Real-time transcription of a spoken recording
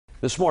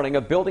This morning,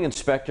 a building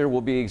inspector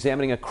will be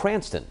examining a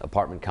Cranston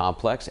apartment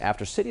complex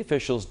after city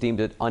officials deemed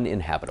it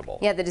uninhabitable.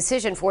 Yeah, the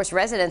decision forced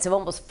residents of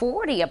almost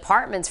 40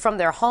 apartments from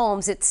their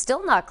homes. It's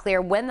still not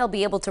clear when they'll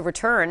be able to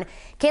return.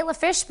 Kayla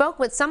Fish spoke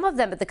with some of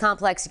them at the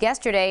complex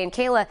yesterday. And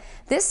Kayla,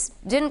 this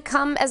didn't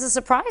come as a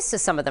surprise to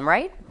some of them,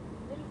 right?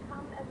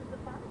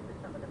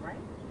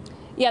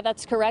 Yeah,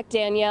 that's correct,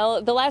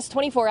 Danielle. The last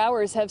 24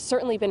 hours have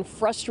certainly been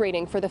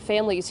frustrating for the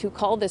families who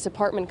call this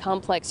apartment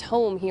complex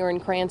home here in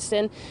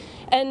Cranston.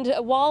 And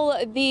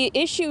while the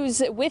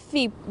issues with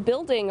the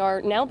building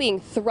are now being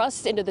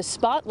thrust into the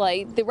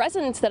spotlight, the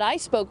residents that I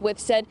spoke with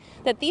said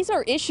that these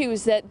are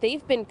issues that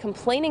they've been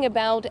complaining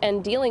about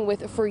and dealing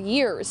with for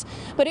years.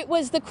 But it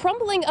was the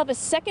crumbling of a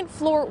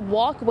second-floor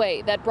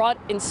walkway that brought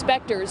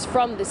inspectors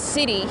from the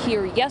city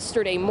here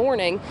yesterday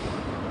morning.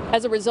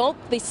 As a result,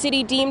 the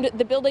city deemed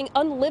the building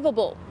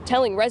unlivable,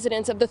 telling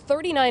residents of the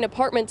 39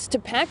 apartments to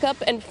pack up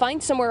and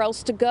find somewhere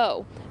else to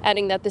go,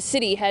 adding that the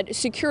city had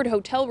secured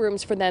hotel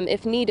rooms for them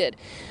if needed.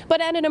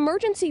 But at an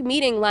emergency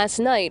meeting last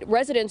night,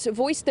 residents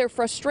voiced their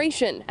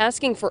frustration,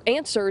 asking for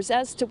answers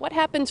as to what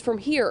happens from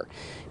here.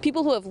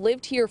 People who have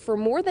lived here for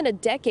more than a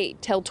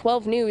decade tell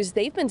 12 News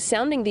they've been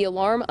sounding the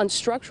alarm on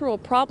structural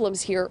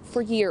problems here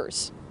for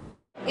years.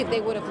 If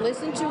they would have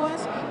listened to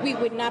us, we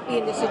would not be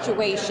in this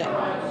situation.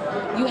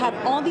 You have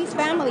all these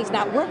families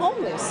now. We're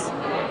homeless.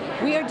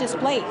 We are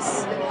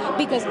displaced.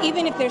 Because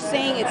even if they're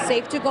saying it's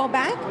safe to go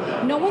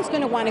back, no one's going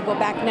to want to go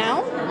back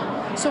now.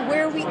 So what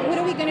are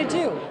we going to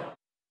do?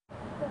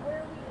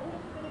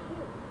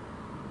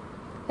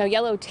 Now,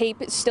 yellow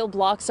tape still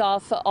blocks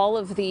off all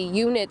of the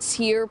units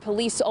here.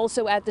 Police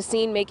also at the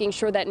scene, making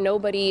sure that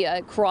nobody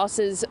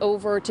crosses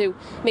over to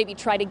maybe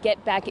try to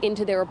get back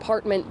into their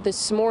apartment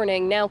this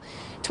morning. Now,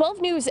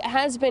 12 News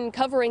has been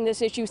covering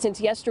this issue since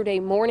yesterday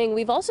morning.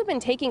 We've also been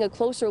taking a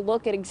closer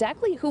look at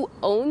exactly who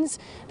owns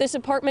this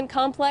apartment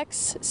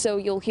complex. So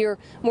you'll hear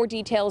more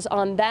details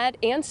on that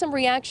and some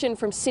reaction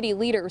from city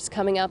leaders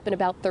coming up in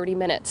about 30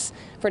 minutes.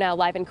 For now,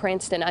 live in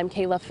Cranston, I'm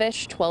Kayla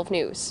Fish, 12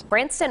 News.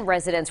 Cranston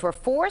residents were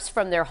forced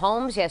from their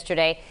homes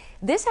yesterday.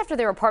 This after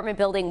their apartment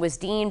building was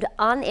deemed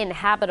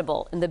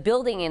uninhabitable. And the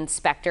building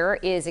inspector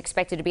is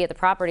expected to be at the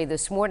property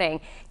this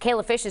morning.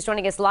 Kayla Fish is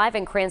joining us live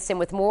in Cranston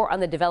with more on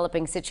the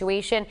developing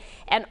situation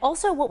and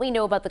also what we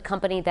know about the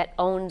company that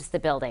owns the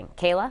building.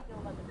 Kayla?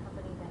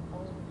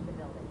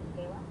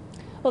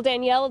 Well,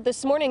 Danielle,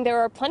 this morning there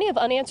are plenty of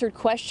unanswered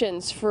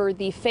questions for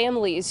the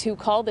families who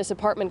call this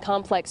apartment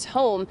complex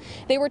home.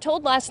 They were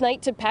told last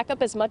night to pack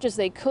up as much as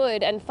they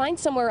could and find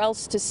somewhere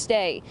else to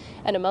stay.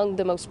 And among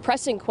the most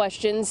pressing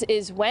questions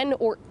is when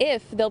or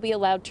if they'll be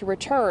allowed to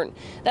return.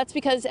 That's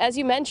because, as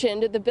you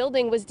mentioned, the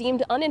building was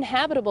deemed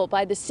uninhabitable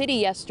by the city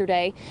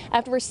yesterday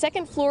after a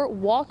second-floor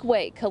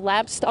walkway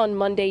collapsed on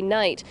Monday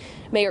night.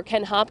 Mayor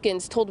Ken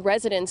Hopkins told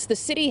residents the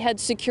city had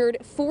secured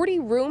 40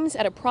 rooms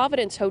at a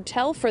Providence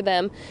hotel for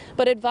them,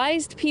 but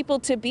advised people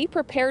to be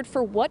prepared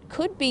for what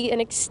could be an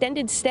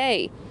extended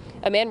stay.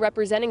 A man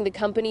representing the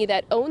company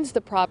that owns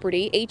the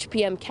property,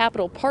 HPM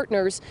Capital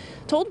Partners,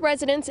 told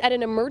residents at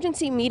an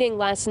emergency meeting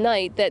last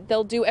night that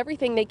they'll do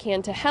everything they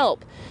can to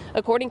help.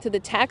 According to the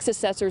tax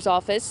assessor's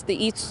office, the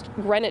East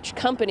Greenwich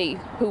company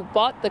who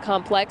bought the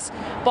complex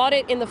bought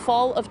it in the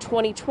fall of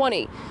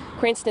 2020.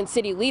 Cranston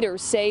city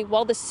leaders say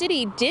while the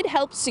city did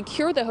help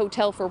secure the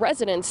hotel for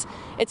residents,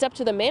 it's up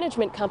to the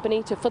management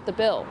company to foot the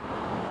bill.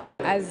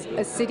 As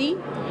a city,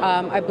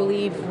 I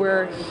believe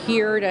we're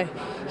here to,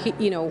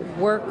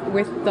 work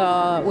with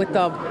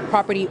the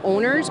property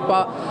owners,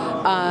 but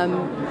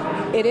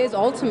it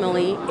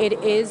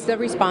is the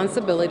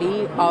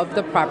responsibility of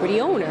the property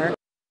owner.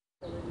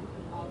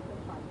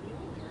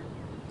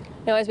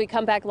 Now, as we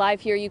come back live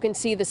here, you can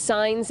see the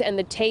signs and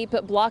the tape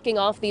blocking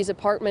off these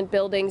apartment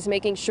buildings,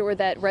 making sure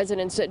that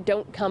residents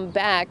don't come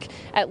back,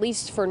 at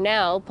least for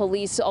now.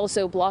 Police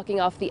also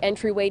blocking off the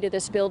entryway to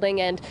this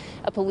building and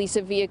a police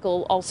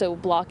vehicle also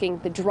blocking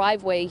the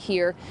driveway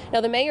here.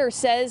 Now, the mayor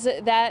says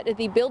that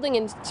the building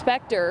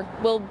inspector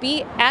will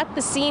be at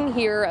the scene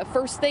here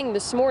first thing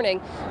this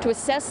morning to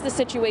assess the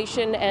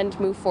situation and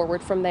move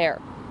forward from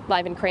there.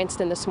 Live in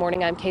Cranston this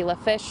morning, I'm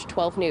Kayla Fish,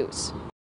 12 News.